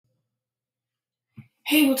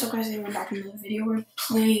Hey, what's up guys, and we're back in another video. We're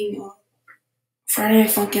playing Friday Night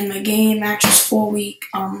Funkin', my game, matches 4-week.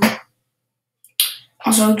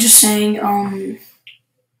 Also just saying,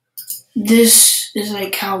 this is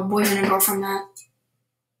like how boyfriend and girlfriend met.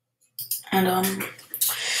 And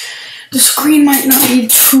the screen might not be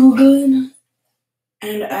too good.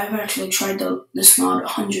 And I've actually tried this mod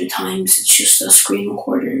 100 times. It's just the screen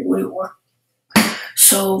recorder, it wouldn't work.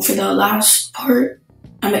 So for the last part,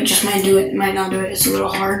 I might do it, might not do it. It's a little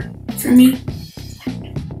hard for me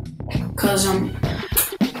because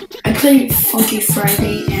I play Funky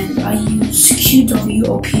Friday and I use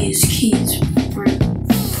QWOP as keys for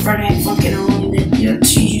Friday Night Funkin'. Only that you have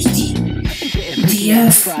to use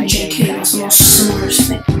DF, JK. That's the most similar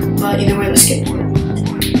thing. But either way, let's get into it.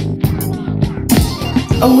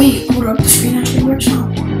 Oh wait, hold up. The screen actually works now.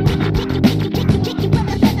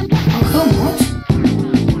 How come? What?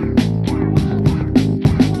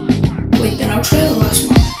 Wait, then I'll try the last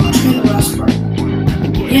part.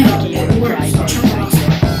 Yeah, it works. I'll try the last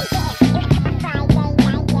part.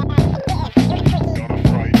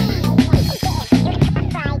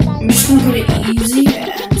 I'm just gonna put it easy,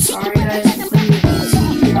 and I'm sorry guys if I'm putting it easy.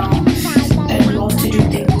 You know, I'd love to do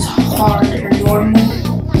things hard or normal,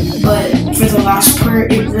 but for the last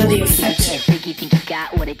part, it really affects it.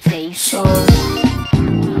 So,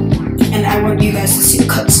 and I want you guys to see the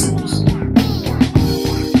cutscenes.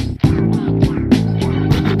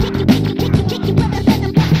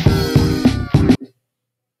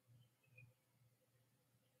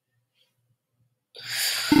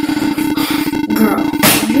 Girl,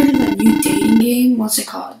 have you heard of that new dating game? What's it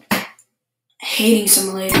called? Hating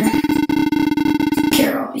Simulator.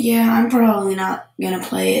 Carol, yeah, I'm probably not gonna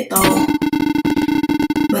play it though.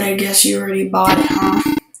 But I guess you already bought it, huh?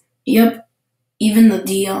 Yep, even the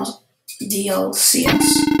DLCS.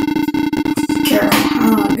 Carol,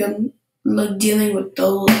 how good like dealing with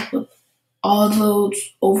all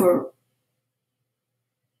those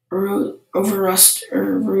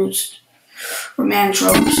romance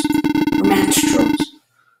tropes.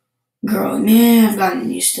 Girl, man, I've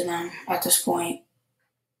gotten used to them at this point.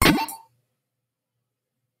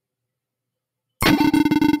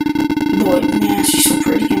 Boy, man, she's so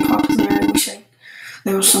pretty and popular. I wish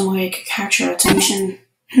there was some way I could catch her attention.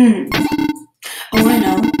 Oh, I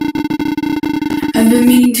know. I've been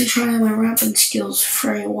meaning to try my rapping skills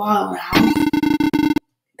for a while now.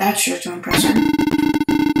 That's sure to impress her.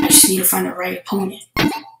 I just need to find the right opponent.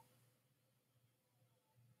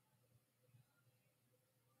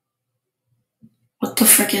 What the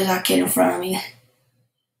frick is that kid in front of me?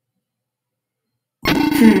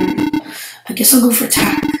 I guess I'll go for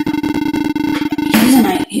Tak.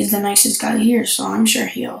 He's the nicest guy here, so I'm sure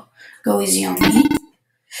he'll go easy on me.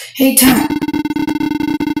 Hey, Tak.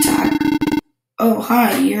 Oh,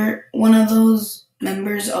 hi, you're one of those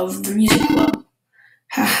members of the music club.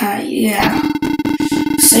 Haha, yeah.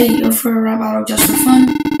 Say, you're for a rap battle just for fun?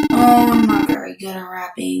 Oh, I'm not very good at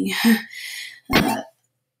rapping.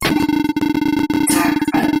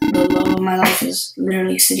 The love of my life is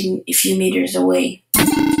literally sitting a few meters away.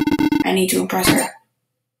 I need to impress her.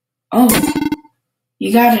 Oh,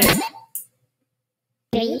 you got it.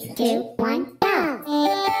 3, 2, 1, go!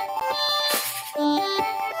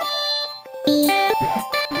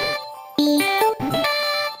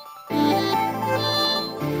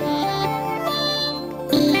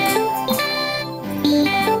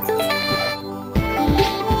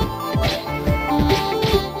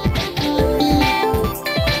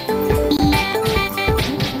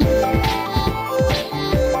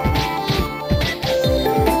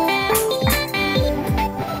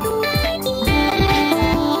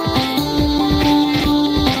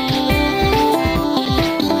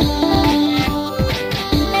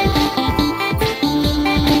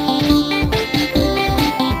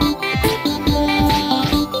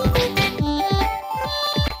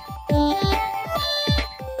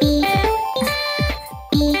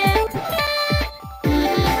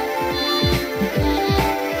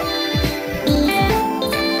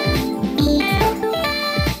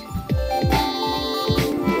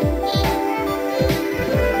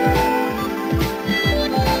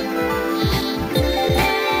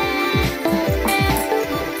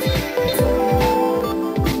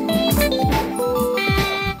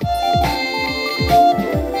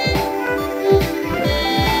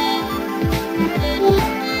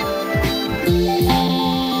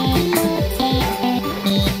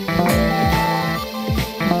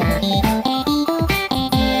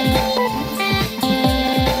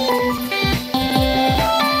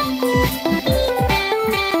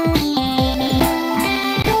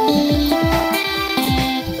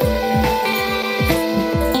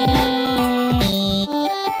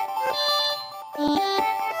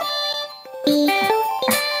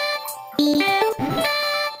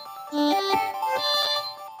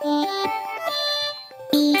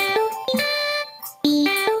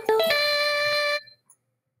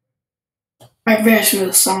 very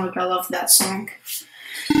smooth song. I love that song.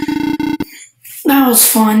 That was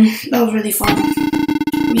fun. That was really fun.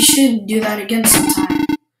 We should do that again sometime.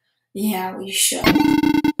 Yeah, we should.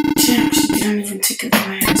 Damn, she didn't even take a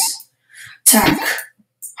glance. Tack.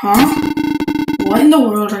 Huh? What in the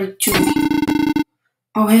world are you doing?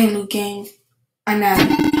 Oh, hey, Luke Gang. I'm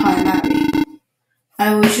Abby. Hi, I'm Abby.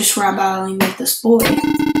 I was just rap battling with this boy.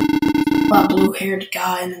 That blue-haired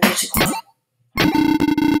guy in the music club.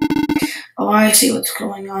 Oh, I see what's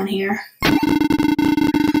going on here.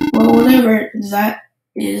 Well, whatever that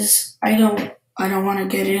is, I don't want to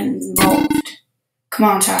get involved. Come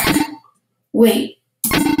on, Tack. Wait.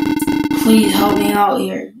 Please help me out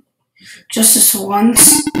here. Just this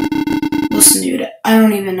once. Listen, dude, I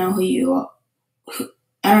don't even know who you are.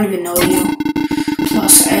 I don't even know you.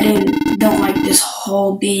 Plus, I don't like this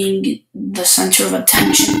whole being the center of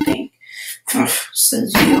attention thing.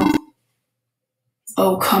 Says you.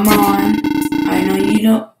 Oh, come on. I know you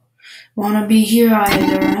don't want to be here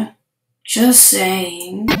either. Just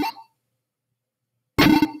saying.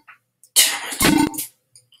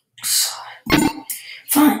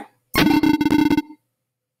 Fine.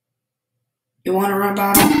 You want to rap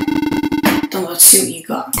battle? Then let's see what you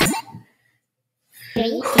got. 3, 2,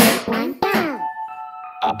 1, go!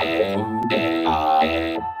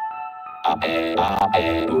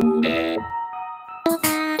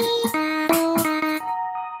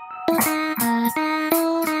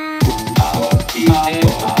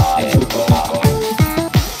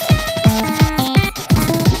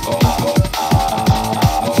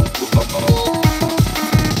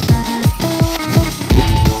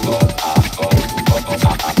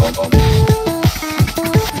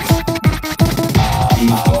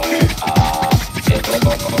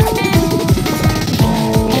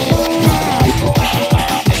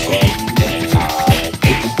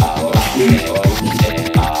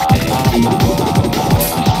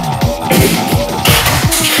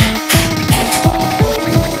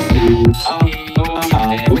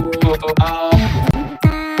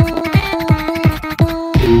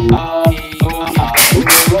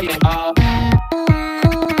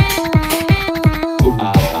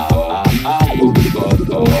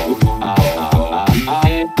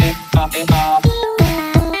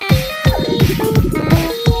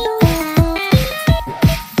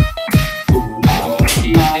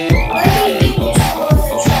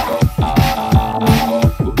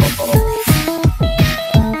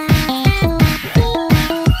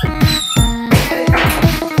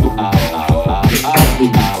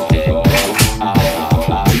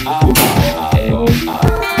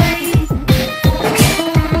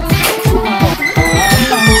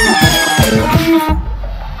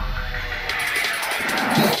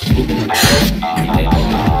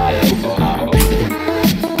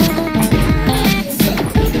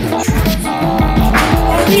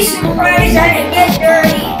 Be surprised I didn't get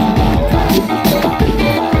dirty.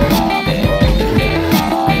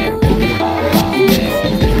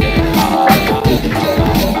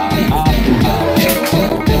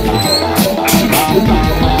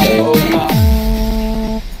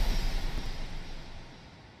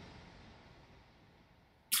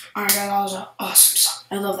 Alright, that was an awesome song.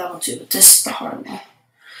 I love that one too, but this is the hard one.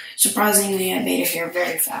 Surprisingly, I made it here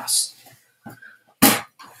very fast.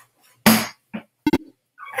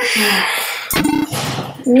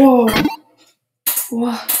 Whoa.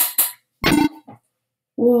 What?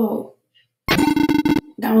 Whoa.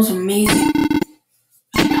 That was amazing.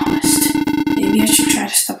 To be honest. Maybe I should try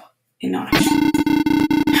to stop being honest.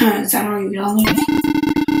 Huh, is that all you got?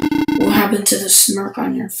 What happened to the smirk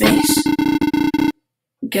on your face?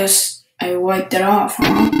 Guess I wiped it off,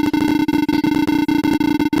 huh?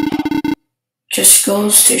 Just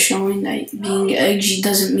goes to showing that being edgy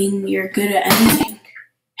doesn't mean you're good at anything.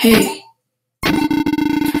 Hey,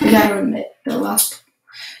 I gotta admit,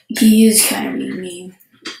 he is kind of being mean.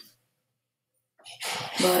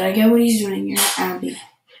 But I get what he's doing here, Abby.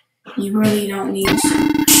 You really don't need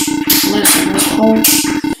to. Listen, this whole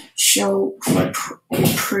show for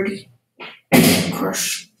a pretty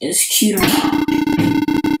crush is cute and all.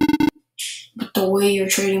 But the way you're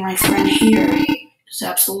treating my friend here is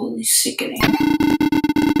absolutely sickening.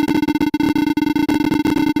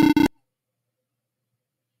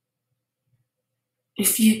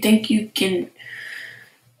 If you think you can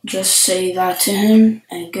just say that to him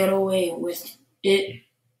and get away with it,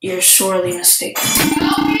 you're sorely mistaken.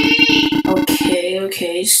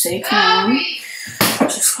 Okay, stay calm.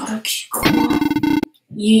 Just gotta keep calm.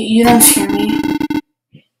 You don't scare me.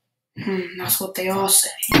 That's what they all say.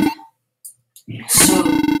 So,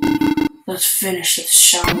 let's finish this,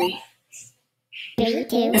 shall we? 3,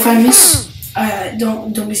 2, If I miss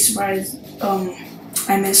Don't be surprised.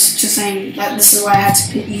 I missed. Just saying that this is why I had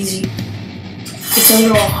to pick easy. It's a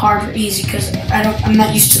little hard or easy because I'm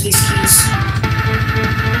not used to these keys.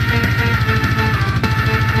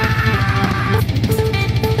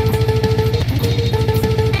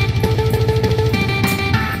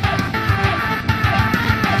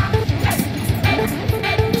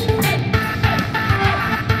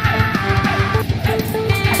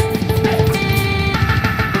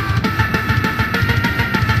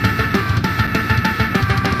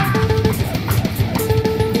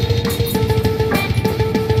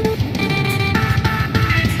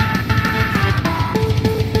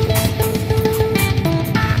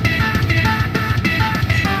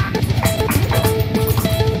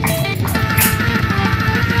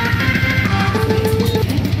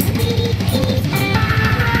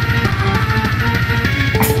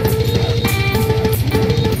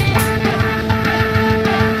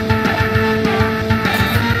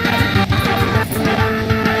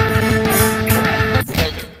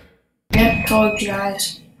 Yep, told you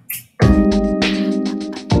guys.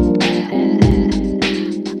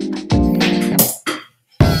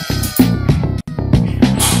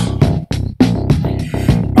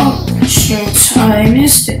 Oh shit, I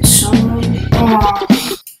missed it, son. Oh.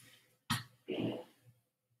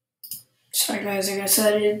 Sorry guys, like I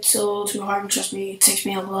said, it's a little too hard. Trust me, it takes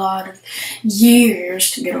me a lot of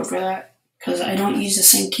years to get over that because I don't use the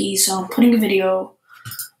same key. So I'm putting a video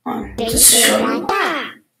on to show you.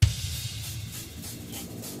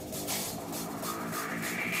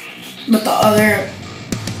 But the other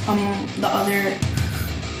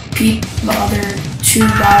two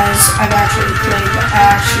guys I actually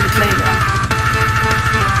played them.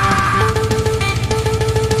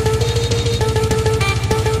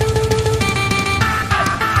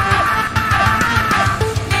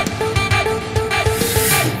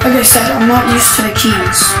 Like I said, I'm not used to the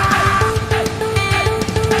keys.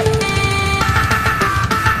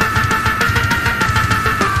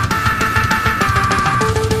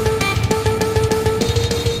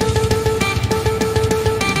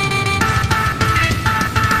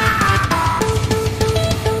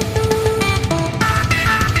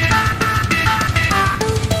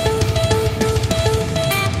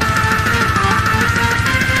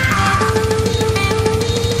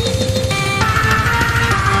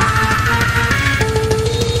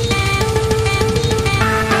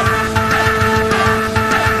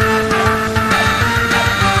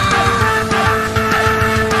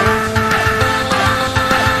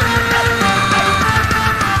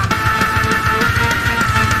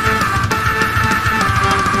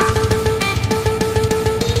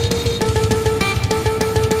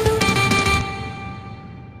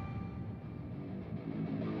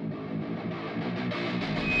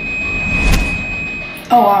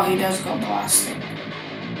 Oh wow, he does go plastic.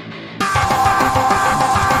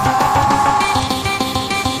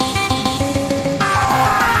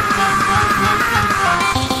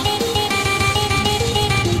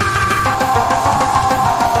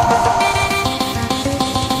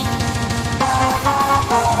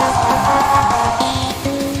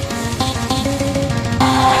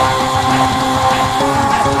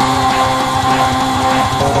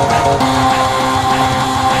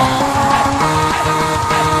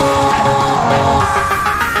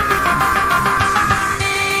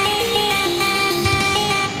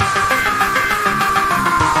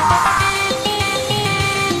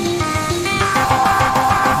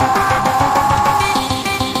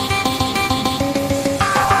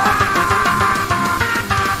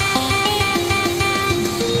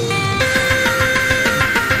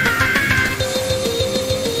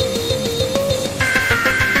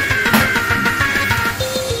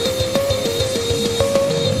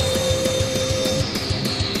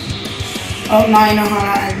 Oh, now I know how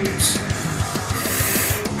that ends.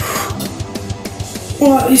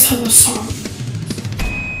 Well, at least have a song.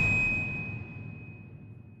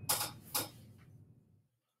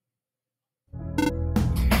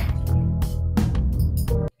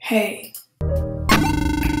 Hey,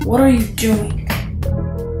 what are you doing?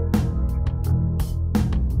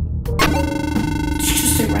 It's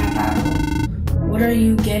just a rap battle. What are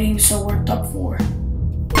you getting so worked up for?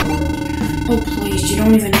 Oh please, you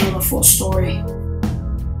don't even know the full story.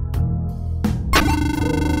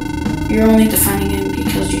 You're only defending him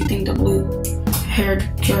because you think the blue-haired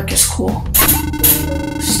jerk is cool.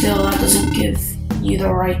 Still, that doesn't give you the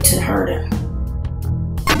right to hurt him.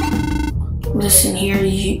 Listen here,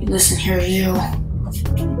 you.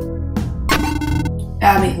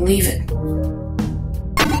 Abby, leave it.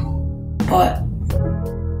 But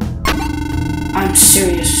I'm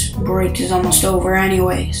serious. Break is almost over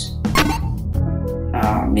anyways.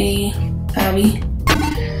 Abby.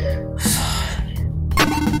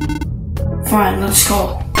 Fine, let's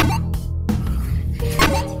go.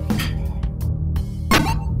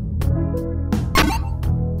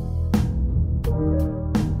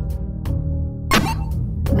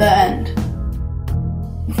 The end.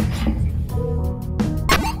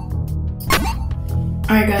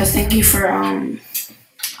 Alright guys, thank you for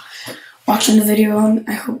watching the video.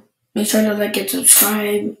 I hope, make sure to like and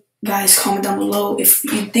subscribe. Guys, comment down below if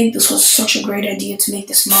you think this was such a great idea to make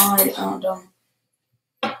this mod.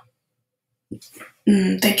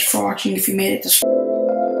 And thank you for watching if you made it this far.